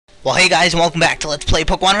Well, hey guys, and welcome back to Let's Play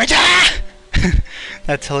Pokemon Ranger. Ah!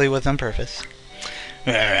 That totally was on purpose.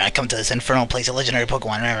 I come to this infernal place of legendary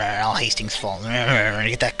Pokemon. All Hastings' fault.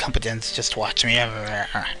 Get that competence. Just watch me. Oh,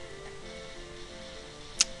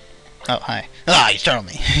 hi. Ah, you startled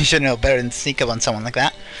me. You should know better than to sneak up on someone like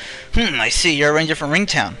that. I see. You're a ranger from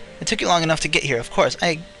Ringtown. It took you long enough to get here, of course.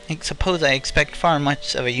 I suppose I expect far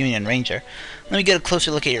much of a Union Ranger. Let me get a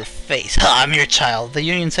closer look at your face. Ah, I'm your child. The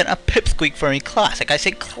Union sent a pipsqueak for me. Classic. I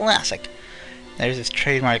say classic. There's his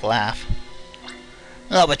trademark laugh.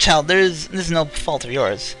 Oh, but child, this is no fault of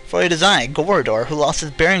yours. For it is I, Gorodor, who lost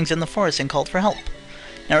his bearings in the forest and called for help.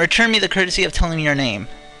 Now return me the courtesy of telling me your name.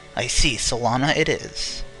 I see, Solana it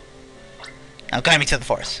is. Now guide me to the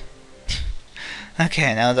forest.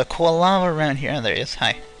 Okay, now the Quilava around here. Oh, there he is.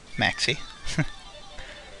 Hi, Maxie.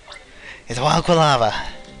 It's a wild Quilava.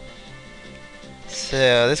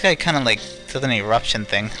 So, this guy kind of like does an eruption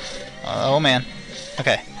thing. Oh man.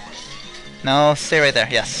 Okay. No, stay right there.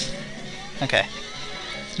 Yes. Okay.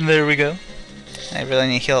 There we go. I really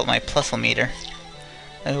need to heal up my plusle meter.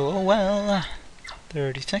 Oh well.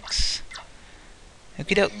 36.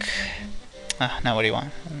 Okie doke. Ah, now what do you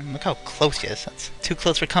want? Look how close he is. That's too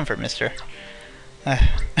close for comfort, mister.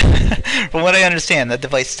 From what I understand, the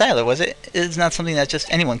device styler, was it? Is not something that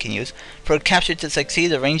just anyone can use. For a capture to succeed,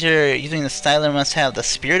 the ranger using the styler must have the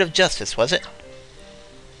spirit of justice, was it?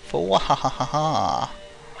 For wahahaha.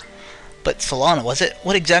 But Solana, was it?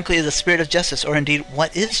 What exactly is the spirit of justice, or indeed,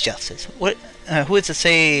 what is justice? What? Who is to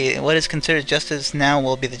say what is considered justice now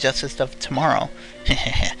will be the justice of tomorrow?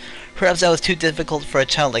 Perhaps that was too difficult for a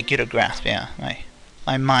child like you to grasp. Yeah,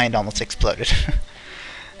 my mind almost exploded.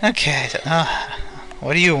 Okay, so,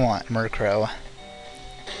 what do you want, Murkrow?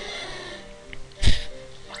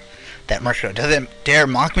 That Murkrow doesn't dare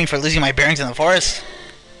mock me for losing my bearings in the forest.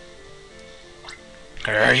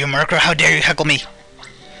 Grr, you Murkrow, how dare you heckle me?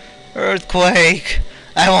 Earthquake!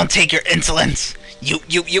 I won't take your insolence! You!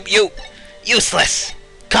 Useless!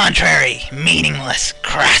 Contrary! Meaningless!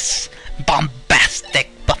 Crass! Bombastic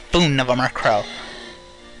buffoon of a Murkrow!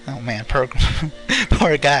 Oh man, poor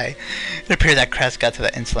guy. It appears that Crass got to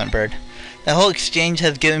that insolent bird. The whole exchange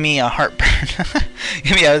has given me a heartburn.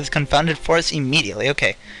 Get me out of this confounded forest immediately.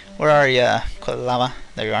 Okay, where are you, Quilava?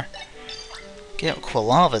 There you are. Get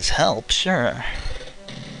Quilava's help, sure.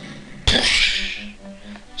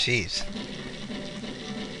 Jeez.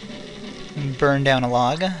 Burn down a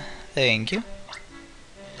log. Thank you.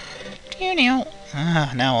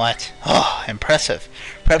 Ah, now what? Oh, impressive.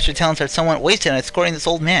 Perhaps your talents are somewhat wasted on escorting this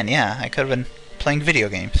old man. Yeah, I could have been playing video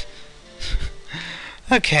games.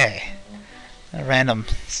 Okay. A random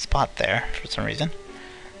spot there, for some reason.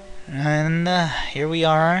 And, here we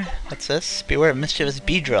are. What's this? Beware of mischievous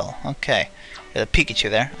Beedrill. Okay. There's a Pikachu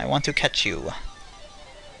there. I want to catch you.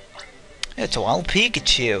 It's a wild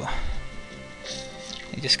Pikachu.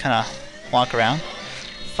 You just kind of walk around.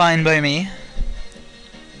 Fine by me.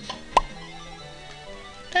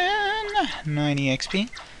 90 XP.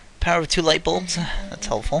 Power of 2 light bulbs. That's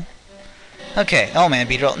helpful. Okay. Oh man,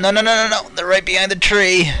 Beedrill. No. They're right behind the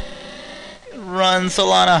tree. Run,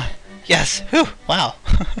 Solana. Yes. Whew. Wow.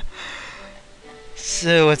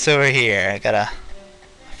 So what's over here? I got a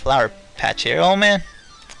flower patch here. Oh man.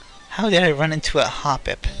 How did I run into a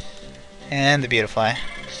Hoppip? And the Beautifly.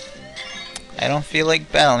 I don't feel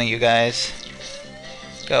like battling you guys.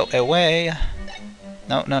 Go away.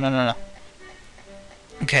 No.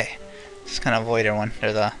 Okay. Just kind of avoid everyone.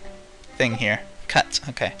 There's a thing here. Cuts.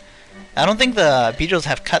 Okay. I don't think the Beedrills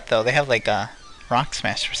have cut though. They have like a rock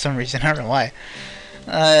smash for some reason. I don't know why.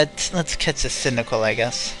 Let's catch this Cyndaquil, I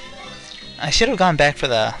guess. I should have gone back for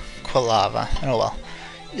the Quilava. Oh well.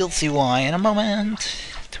 You'll see why in a moment.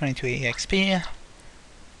 22 EXP.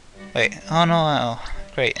 Wait. Oh no. Oh,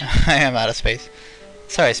 great. I am out of space.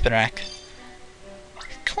 Sorry, Spinarak.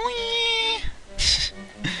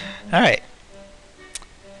 Alright.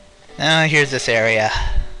 Now here's this area.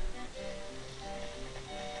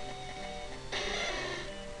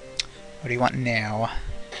 What do you want now?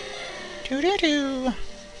 Is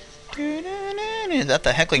that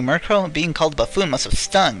the heckling Murkrow? Being called buffoon must have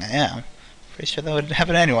stung. Yeah, I'm pretty sure that would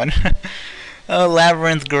happen to anyone. Oh,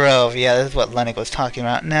 Labyrinth Grove. Yeah, this is what Lennox was talking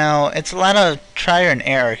about. Now, it's a lot of trial and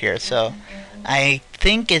error here, so I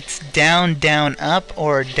think it's down, down, up,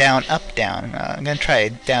 or down, up, down. I'm gonna try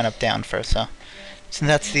down, up, down first, so since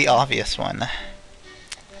that's the obvious one.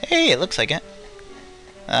 Hey, it looks like it.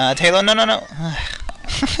 Taylor, no.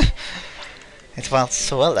 It's Wild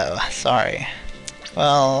Swallow. Sorry.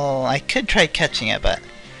 Well, I could try catching it, but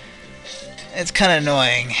it's kind of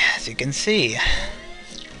annoying, as you can see.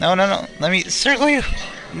 No. Let me circle you.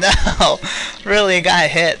 No, really got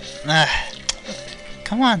hit.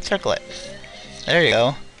 Come on, circle it. There you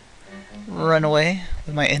go. Run away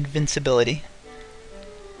with my invincibility.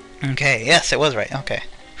 Okay, yes, it was right. Okay.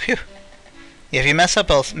 Phew. Yeah, if you mess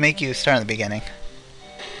up, I'll make you start in the beginning.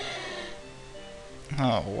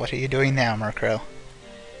 Oh, what are you doing now, Murkrow?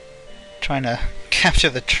 Trying to capture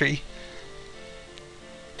the tree.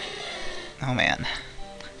 Oh man.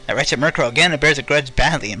 That wretched Murkrow again, it bears a grudge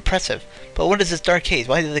badly. Impressive. But what is this dark haze?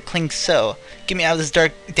 Why did it cling so? Get me out of this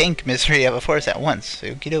dark, dank misery of a forest at once.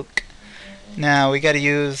 Okie doke. Now we gotta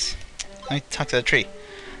use... Let me talk to the tree.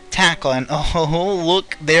 Tackle and... Oh,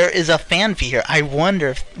 look, there is a Fanfy here. I wonder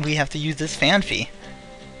if we have to use this Fanfy.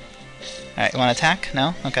 Alright, you wanna attack?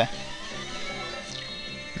 No? Okay.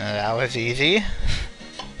 That was easy.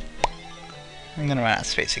 I'm gonna run out of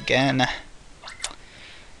space again.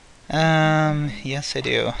 Yes I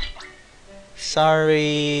do.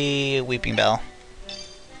 Sorry, Weeping Bell.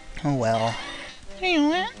 Oh well.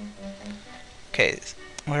 Okay,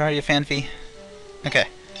 where are you, Fanfy? Okay.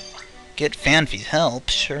 Get Fanfy's help,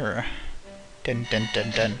 sure. Dun dun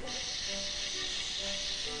dun dun.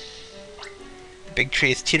 The big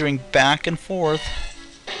tree is teetering back and forth.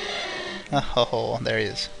 Oh, there he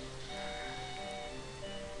is.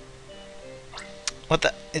 What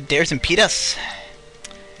the? It dares impede us?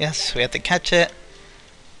 Yes, we have to catch it.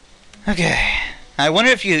 Okay. I wonder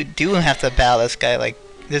if you do have to battle this guy, like,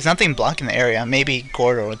 there's nothing blocking the area. Maybe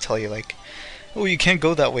Gordo will tell you, like, oh, you can't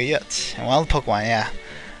go that way yet. And wild Pokemon, yeah.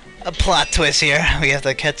 A plot twist here. We have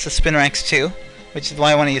to catch the Spinarak too, which is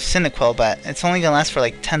why I want to use Cyndaquil, but it's only gonna last for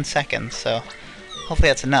like 10 seconds, so hopefully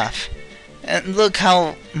that's enough. And look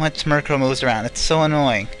how much Murkrow moves around. It's so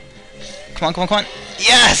annoying. Come on, come on, come on.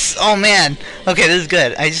 Yes! Oh man! Okay, this is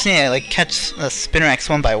good. I just need to like catch the Spinarak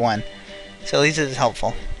one by one. So at least this is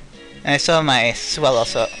helpful. And I still have my Swellow,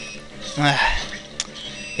 so...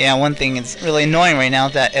 yeah, one thing is really annoying right now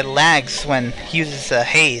that it lags when he uses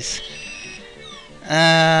Haze.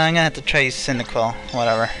 I'm gonna have to try use Cyndaquil.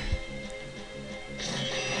 Whatever.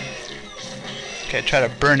 Okay, try to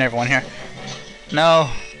burn everyone here. No.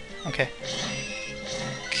 Okay.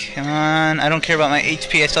 Come on. I don't care about my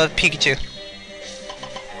HP. I still have Pikachu.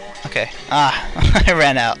 Okay. Ah, I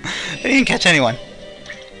ran out. I didn't catch anyone.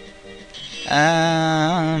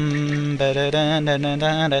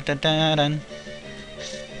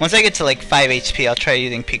 Once I get to like 5 HP, I'll try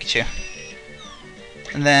using Pikachu.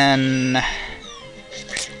 And then...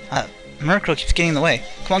 Murkrow keeps getting in the way.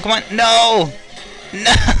 Come on, come on. No!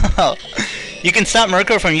 No! You can stop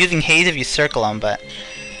Murkrow from using Haze if you circle him, but...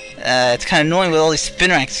 it's kind of annoying with all these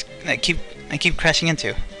Spinaraks that I keep crashing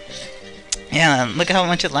into. Yeah, look at how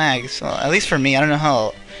much it lags. Well, at least for me, I don't know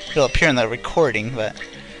how it'll appear in the recording, but...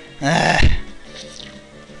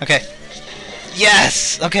 okay.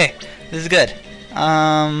 Yes! Okay, this is good.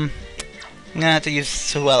 I'm gonna have to use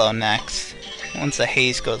Swellow next. Once the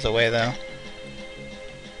haze goes away, though.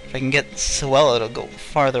 If I can get Swellow, it'll go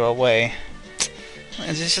farther away.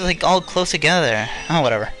 It's just like all close together. Oh,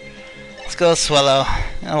 whatever. Let's go Swellow.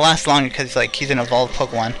 It'll last longer because he's an evolved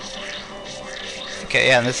Pokemon. Okay,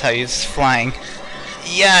 yeah, this is how he's flying.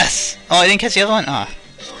 Yes! Oh, I didn't catch the other one? Ah.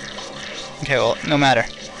 Oh. Okay, well, no matter.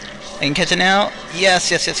 I can catch it now. Yes,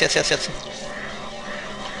 yes, yes, yes, yes, yes.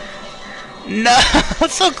 No!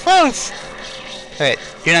 It's so close! Alright,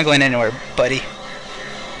 you're not going anywhere, buddy.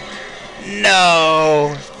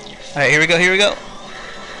 No! Alright, here we go, here we go.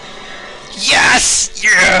 Yes!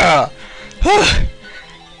 Yeah! Whew!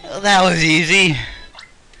 Well, that was easy.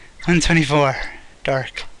 124.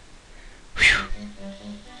 Dark. Whew.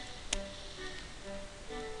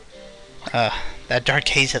 That dark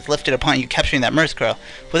haze has lifted upon you, capturing that Murkrow.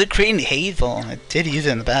 Was it creating the haze? Well, I did use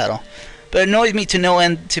it in the battle. But it annoys me to no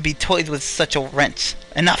end to be toyed with such a wrench.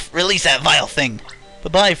 Enough! Release that vile thing!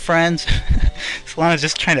 Bye-bye, friends. Solana's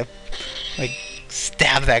just trying to, like,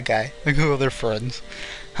 stab that guy. Like, oh, they're friends.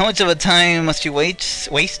 How much of a time must you waste?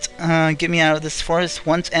 Get me out of this forest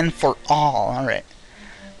once and for all. Alright.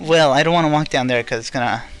 Well, I don't want to walk down there because it's going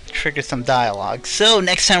to trigger some dialogue. So,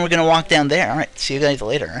 next time we're going to walk down there. Alright, see you guys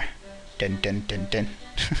later. Dun dun dun dun.